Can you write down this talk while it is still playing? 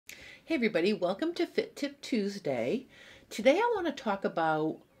Hey everybody, welcome to Fit Tip Tuesday. Today I want to talk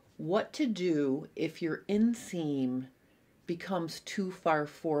about what to do if your inseam becomes too far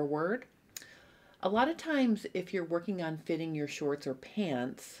forward. A lot of times if you're working on fitting your shorts or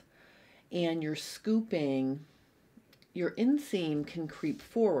pants and you're scooping, your inseam can creep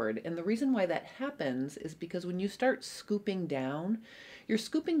forward. And the reason why that happens is because when you start scooping down, you're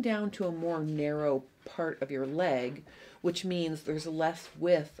scooping down to a more narrow part of your leg, which means there's less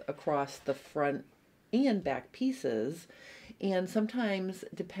width across the front and back pieces. And sometimes,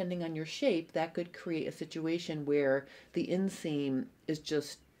 depending on your shape, that could create a situation where the inseam is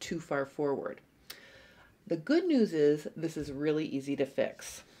just too far forward. The good news is this is really easy to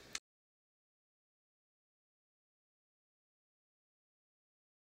fix.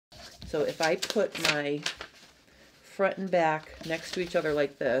 So if I put my front and back next to each other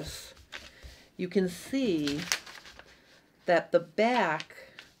like this, you can see that the back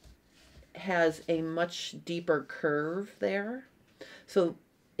has a much deeper curve there. So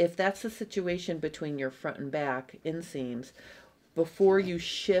if that's the situation between your front and back inseams, before you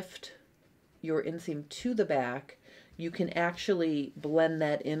shift your inseam to the back, you can actually blend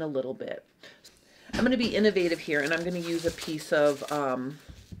that in a little bit. I'm going to be innovative here, and I'm going to use a piece of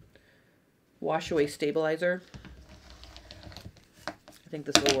wash away stabilizer. I think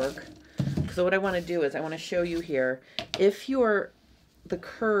this will work. So what I want to do is I want to show you here, if the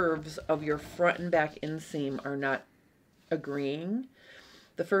curves of your front and back inseam are not agreeing,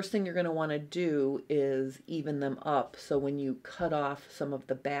 the first thing you're going to want to do is even them up. So when you cut off some of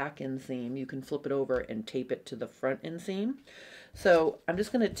the back inseam, you can flip it over and tape it to the front inseam. So I'm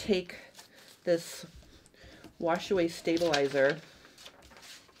just going to take this wash away stabilizer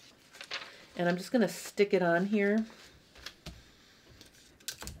and I'm just going to stick it on here,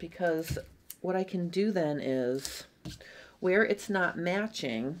 because what I can do then is, where it's not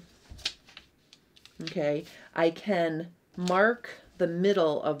matching, okay, I can mark the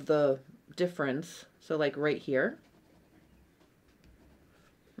middle of the difference, so like right here.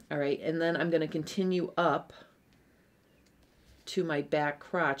 All right, and then I'm going to continue up to my back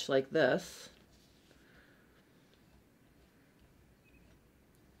crotch like this.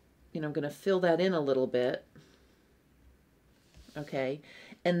 I'm going to fill that in a little bit. Okay,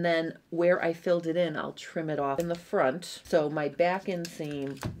 and then where I filled it in, I'll trim it off in the front. So my back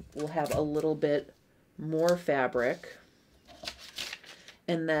inseam will have a little bit more fabric.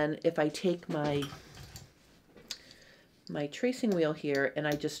 And then if I take my tracing wheel here and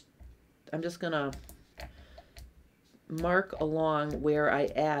I'm just gonna mark along where I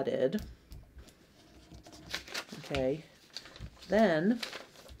added. Okay, then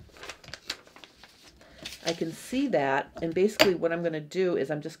I can see that, and basically what I'm going to do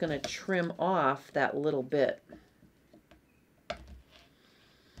is I'm just going to trim off that little bit.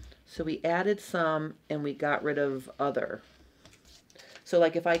 So we added some and we got rid of other. So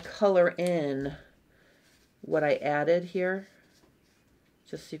like if I color in what I added here,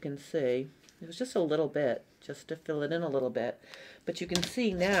 just so you can see, it was just a little bit, just to fill it in a little bit. But you can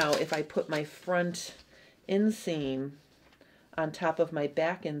see now if I put my front inseam on top of my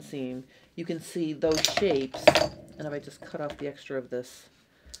back inseam, you can see those shapes. And if I just cut off the extra of this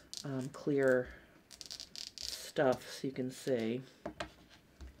clear stuff so you can see.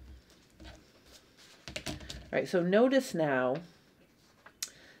 All right, so notice now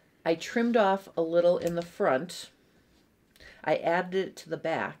I trimmed off a little in the front, I added it to the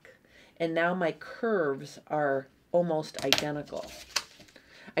back, and now my curves are almost identical.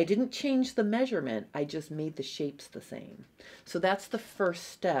 I didn't change the measurement, I just made the shapes the same. So that's the first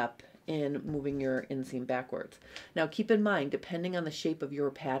step in moving your inseam backwards. Now keep in mind, depending on the shape of your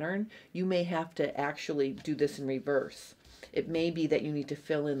pattern, you may have to actually do this in reverse. It may be that you need to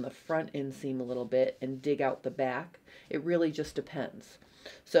fill in the front inseam a little bit and dig out the back. It really just depends.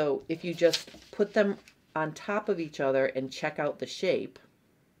 So if you just put them on top of each other and check out the shape,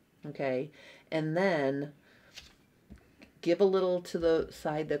 okay, and then give a little to the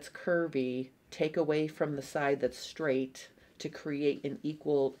side that's curvy, take away from the side that's straight to create an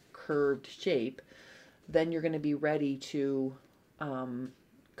equal curved shape, then you're going to be ready to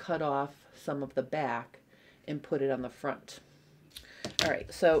cut off some of the back and put it on the front. All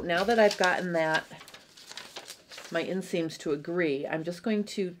right, so now that I've gotten my inseams to agree, I'm just going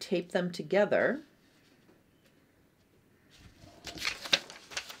to tape them together.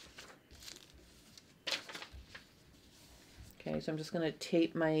 Okay, so I'm just going to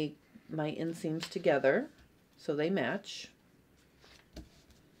tape my inseams together so they match.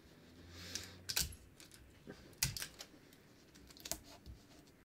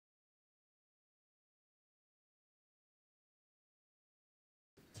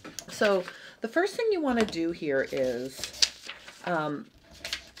 So the first thing you want to do here is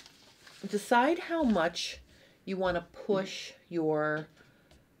decide how much you want to push your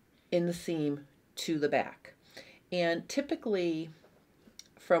inseam to the back. And typically,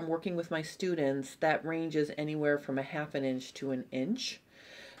 from working with my students, that ranges anywhere from 1/2 inch to 1 inch.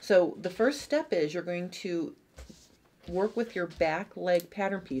 So the first step is you're going to work with your back leg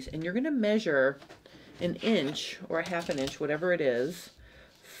pattern piece, and you're going to measure 1 inch or 1/2 inch, whatever it is,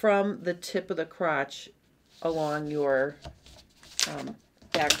 from the tip of the crotch along your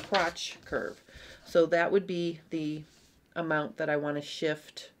back crotch curve. So that would be the amount that I want to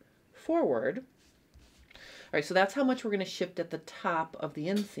shift forward. All right, so that's how much we're going to shift at the top of the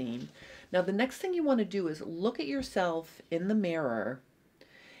inseam. Now the next thing you want to do is look at yourself in the mirror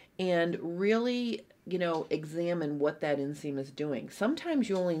and really, you know, examine what that inseam is doing. Sometimes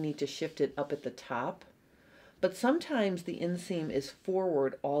you only need to shift it up at the top, but sometimes the inseam is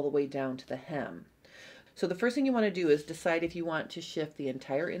forward all the way down to the hem. So the first thing you want to do is decide if you want to shift the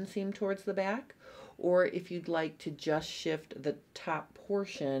entire inseam towards the back, or if you'd like to just shift the top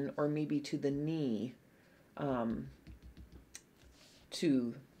portion, or maybe to the knee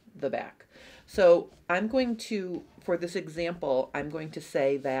to the back. So I'm going to, for this example, I'm going to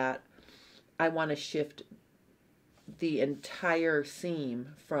say that I want to shift the entire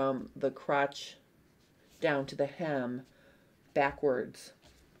seam from the crotch down to the hem backwards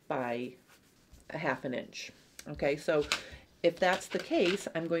by 1/2 inch. Okay, so if that's the case,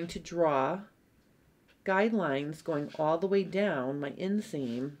 I'm going to draw guidelines going all the way down my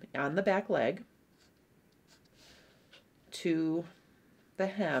inseam on the back leg to the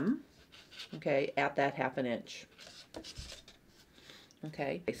hem, okay, at that 1/2 inch.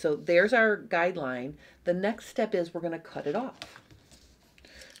 Okay, so there's our guideline. The next step is we're going to cut it off.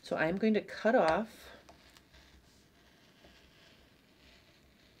 So I'm going to cut off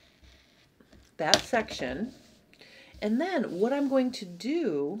that section, and then what I'm going to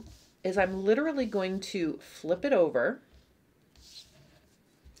do is I'm literally going to flip it over,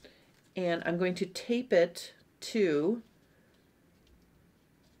 and I'm going to tape it to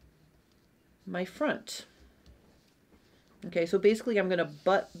my front. Okay, so basically I'm going to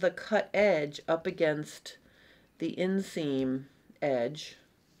butt the cut edge up against the inseam edge,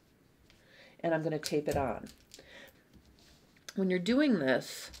 and I'm going to tape it on. When you're doing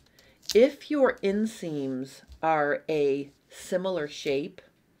this, if your inseams are a similar shape,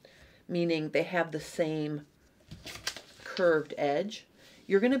 meaning they have the same curved edge,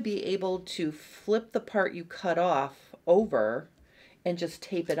 you're going to be able to flip the part you cut off over and just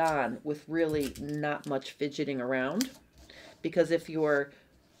tape it on with really not much fidgeting around. Because if your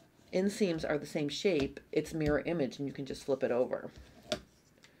inseams are the same shape, it's mirror image and you can just flip it over.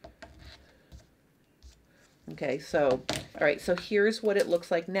 Okay, so, all right, so here's what it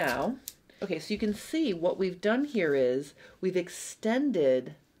looks like now. Okay, so you can see what we've done here is we've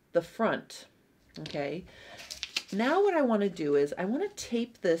extended the front. Okay, now what I want to do is I want to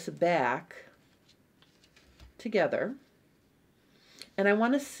tape this back together, and I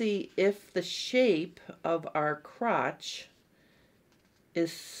want to see if the shape of our crotch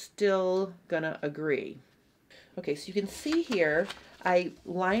is still gonna agree. Okay, so you can see here I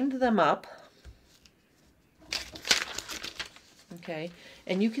lined them up. Okay,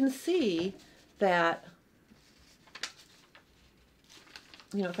 and you can see that,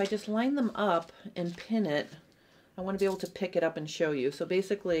 you know, if I just line them up and pin it, I want to be able to pick it up and show you. So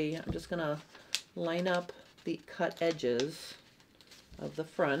basically I'm just gonna line up the cut edges of the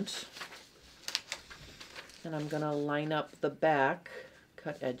front, and I'm gonna line up the back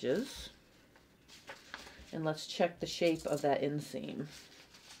cut edges, and let's check the shape of that inseam.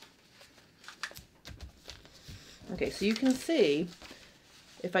 Okay, so you can see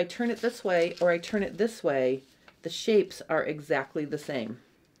if I turn it this way or I turn it this way, the shapes are exactly the same.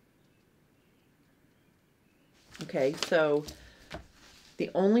 Okay, so the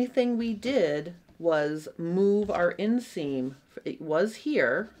only thing we did was move our inseam. It was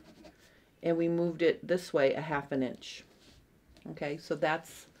here, and we moved it this way 1/2 inch. Okay, so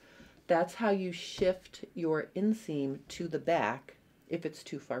that's how you shift your inseam to the back if it's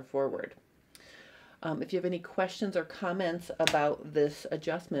too far forward. If you have any questions or comments about this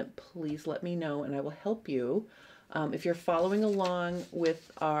adjustment, please let me know and I will help you. If you're following along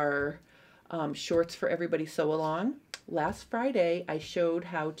with our shorts for Everybody Sew Along, last Friday I showed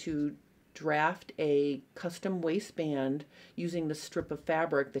how to draft a custom waistband using the strip of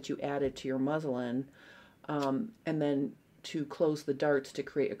fabric that you added to your muslin, and then to close the darts to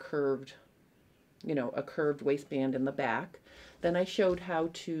create a curved, you know, a curved waistband in the back. Then I showed how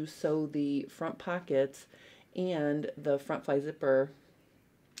to sew the front pockets and the front fly zipper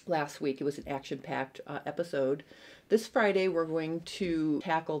last week. It was an action-packed episode. This Friday, we're going to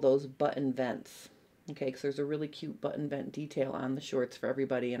tackle those button vents. Okay, because there's a really cute button vent detail on the shorts for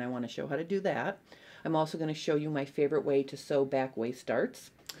everybody, and I want to show how to do that. I'm also going to show you my favorite way to sew back waist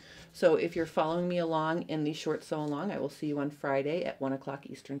darts. So if you're following me along in the short sew along, I will see you on Friday at 1 o'clock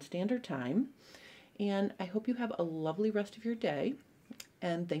Eastern Standard Time. And I hope you have a lovely rest of your day,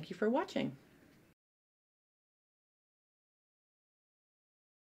 and thank you for watching.